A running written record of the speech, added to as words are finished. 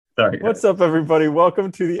Sorry, What's up, everybody?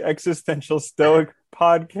 Welcome to the Existential Stoic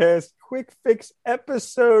Podcast, Quick Fix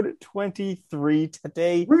episode 23.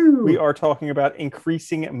 Today, we Woo! are talking about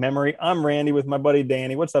increasing memory. I'm Randy with my buddy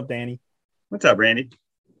Danny. What's up, Danny? What's up, Randy?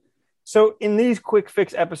 So, in these Quick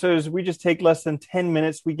Fix episodes, we just take less than 10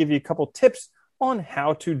 minutes. We give you a couple tips on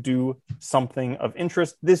how to do something of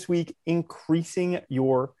interest. This week, increasing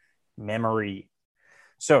your memory.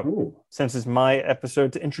 So, Ooh. since it's my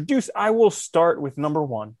episode to introduce, I will start with number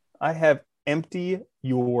one. I have empty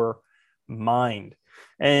your mind.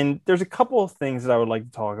 And there's a couple of things that I would like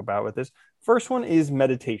to talk about with this. First one is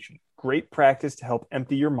meditation. Great practice to help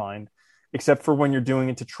empty your mind, except for when you're doing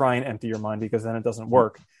it to try and empty your mind, because then it doesn't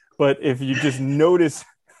work. But if you just notice,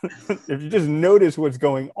 what's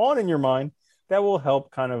going on in your mind, that will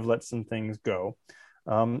help kind of let some things go.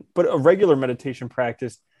 But a regular meditation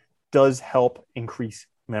practice does help increase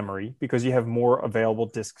memory because you have more available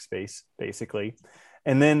disk space, basically.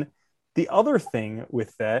 And then the other thing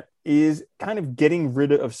with that is kind of getting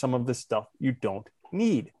rid of some of the stuff you don't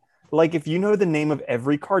need. Like if you know the name of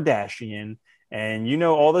every Kardashian and you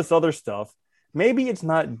know all this other stuff, maybe it's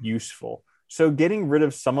not useful. So getting rid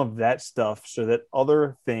of some of that stuff so that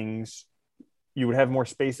other things, you would have more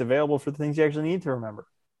space available for the things you actually need to remember.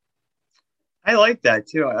 I like that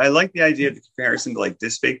too. I like the idea of the comparison to like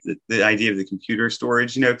disk space, the idea of the computer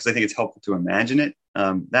storage, because I think it's helpful to imagine it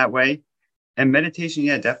that way. And meditation,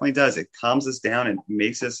 yeah, definitely does. It calms us down and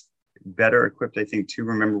makes us better equipped, I think, to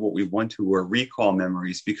remember what we want to or recall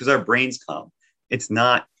memories because our brain's calm. It's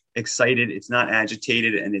not excited, it's not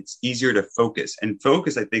agitated, and it's easier to focus. And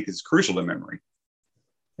focus, I think, is crucial to memory.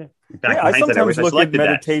 Yeah. In fact, I sometimes look at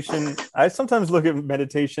meditation. I sometimes look at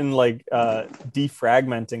meditation like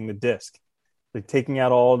defragmenting the disk, like taking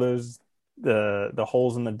out all those the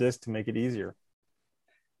holes in the disk to make it easier.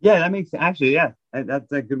 Yeah, that makes actually, yeah,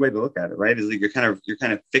 that's a good way to look at it, right? Is like you're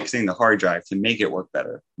kind of fixing the hard drive to make it work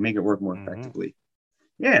better, make it work more effectively.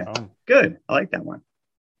 Yeah, good. I like that one.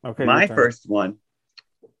 Okay, my first one.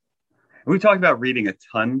 We talked about reading a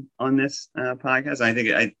ton on this podcast. And I think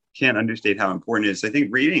I can't understate how important it is. I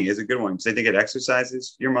think reading is a good one because I think it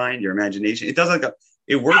exercises your mind, your imagination. It does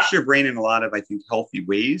it works your brain in a lot of, I think, healthy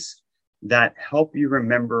ways that help you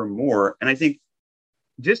remember more. And I think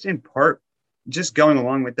just in part, just going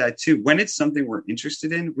along with that too, when it's something we're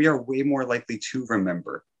interested in, we are way more likely to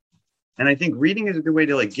remember. And I think reading is a good way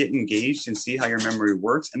to like get engaged and see how your memory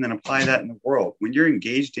works and then apply that in the world. When you're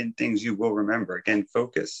engaged in things, you will remember. Again,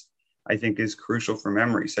 focus, I think, is crucial for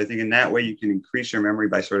memory. So I think in that way, you can increase your memory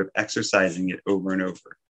by sort of exercising it over and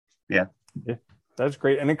over. Yeah. That's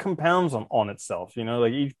great. And it compounds on itself.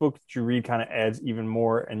 Like each book that you read kind of adds even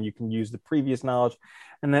more, and you can use the previous knowledge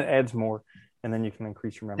and that adds more. And then you can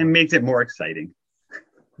increase your memory. And makes it more exciting.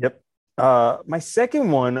 Yep. My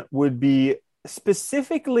second one would be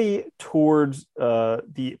specifically towards I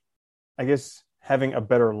guess, having a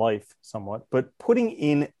better life somewhat, but putting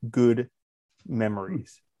in good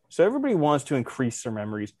memories. So everybody wants to increase their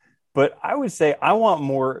memories, but I would say I want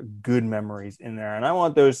more good memories in there. And I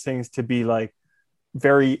want those things to be like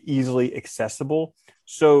very easily accessible.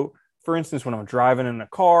 So for instance, when I'm driving in a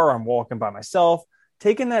car, I'm walking by myself,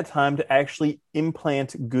 taking that time to actually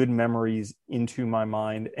implant good memories into my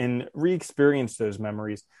mind and re-experience those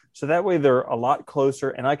memories. So that way they're a lot closer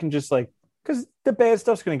and I can just because the bad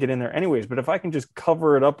stuff's going to get in there anyways, but if I can just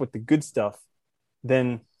cover it up with the good stuff,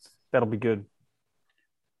 then that'll be good.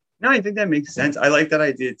 No, I think that makes sense. I like that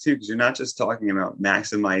idea too, because you're not just talking about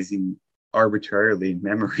maximizing arbitrarily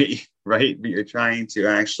memory, right? But you're trying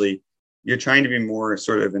to be more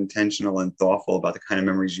sort of intentional and thoughtful about the kind of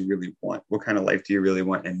memories you really want. What kind of life do you really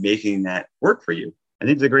want, and making that work for you? I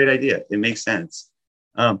think it's a great idea. It makes sense.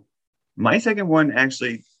 My second one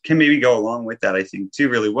actually can maybe go along with that, I think, too,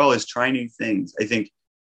 really well, is try new things. I think,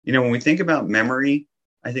 when we think about memory,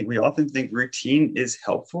 I think we often think routine is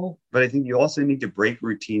helpful, but I think you also need to break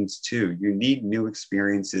routines too. You need new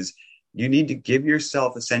experiences. You need to give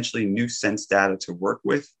yourself essentially new sense data to work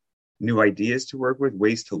with, new ideas to work with,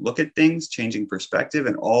 ways to look at things, changing perspective.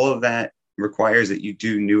 And all of that requires that you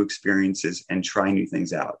do new experiences and try new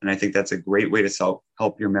things out. And I think that's a great way to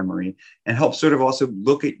help your memory and help sort of also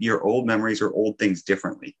look at your old memories or old things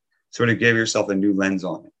differently, sort of give yourself a new lens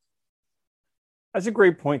on it. That's a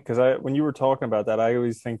great point, because when you were talking about that, I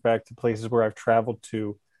always think back to places where I've traveled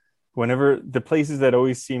to. Whenever the places that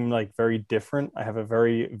always seem like very different, I have a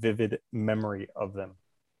very vivid memory of them.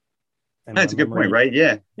 And that's a good point, right?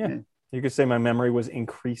 Yeah. You could say my memory was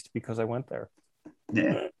increased because I went there.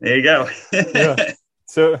 Yeah, there you go. Yeah.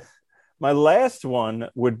 So my last one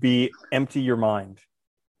would be empty your mind.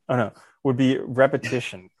 Oh no, would be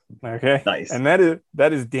repetition. Okay. Nice. And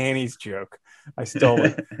that is Danny's joke. I stole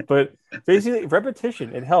it. But basically,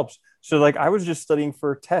 repetition, it helps. So, like, I was just studying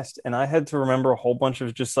for a test and I had to remember a whole bunch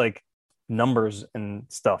of just like numbers and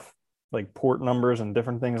stuff, like port numbers and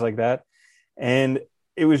different things like that. And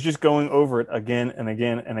it was just going over it again and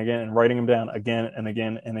again and again and writing them down again and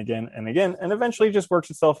again and again and again. And eventually it just works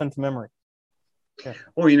itself into memory. Yeah.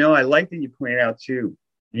 Well, I like that you pointed out too.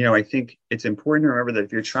 I think it's important to remember that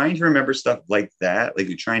if you're trying to remember stuff like that, like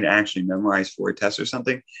you're trying to actually memorize for a test or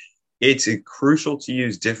something, it's crucial to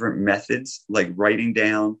use different methods like writing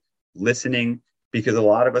down, listening, because a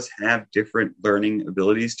lot of us have different learning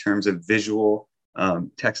abilities in terms of visual,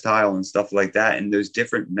 textile and stuff like that. And those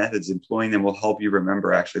different methods, employing them will help you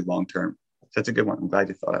remember actually long term. So that's a good one. I'm glad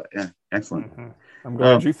you thought of it. Yeah, excellent. Mm-hmm. I'm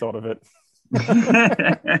glad you thought of it.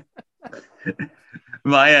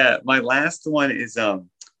 My last one is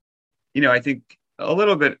I think a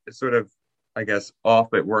little bit sort of, I guess, off,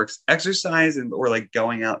 but works. Exercise or like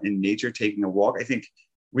going out in nature, taking a walk. I think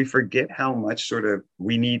we forget how much sort of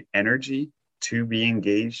we need energy to be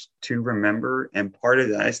engaged, to remember. And part of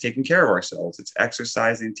that is taking care of ourselves. It's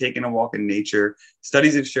exercising, taking a walk in nature.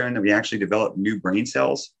 Studies have shown that we actually develop new brain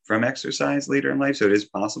cells from exercise later in life. So it is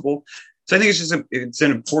possible. So I think it's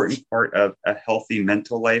an important part of a healthy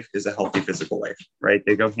mental life is a healthy physical life, right?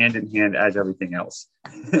 They go hand in hand as everything else.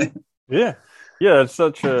 Yeah. Yeah. It's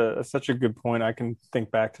such a good point. I can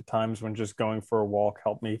think back to times when just going for a walk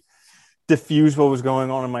helped me diffuse what was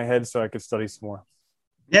going on in my head so I could study some more.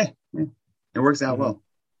 Yeah. It works out well.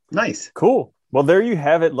 Nice. Cool. Well, there you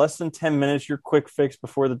have it. Less than 10 minutes, your quick fix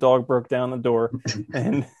before the dog broke down the door.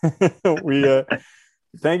 And we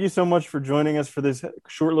thank you so much for joining us for this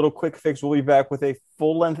short little quick fix. We'll be back with a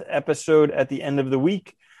full-length episode at the end of the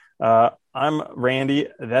week. I'm Randy.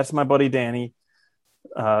 That's my buddy Danny.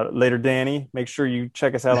 Later, Danny. Make sure you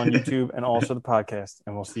check us out on YouTube and also the podcast.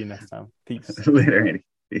 And we'll see you next time. Peace. Later, Randy.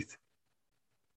 Peace.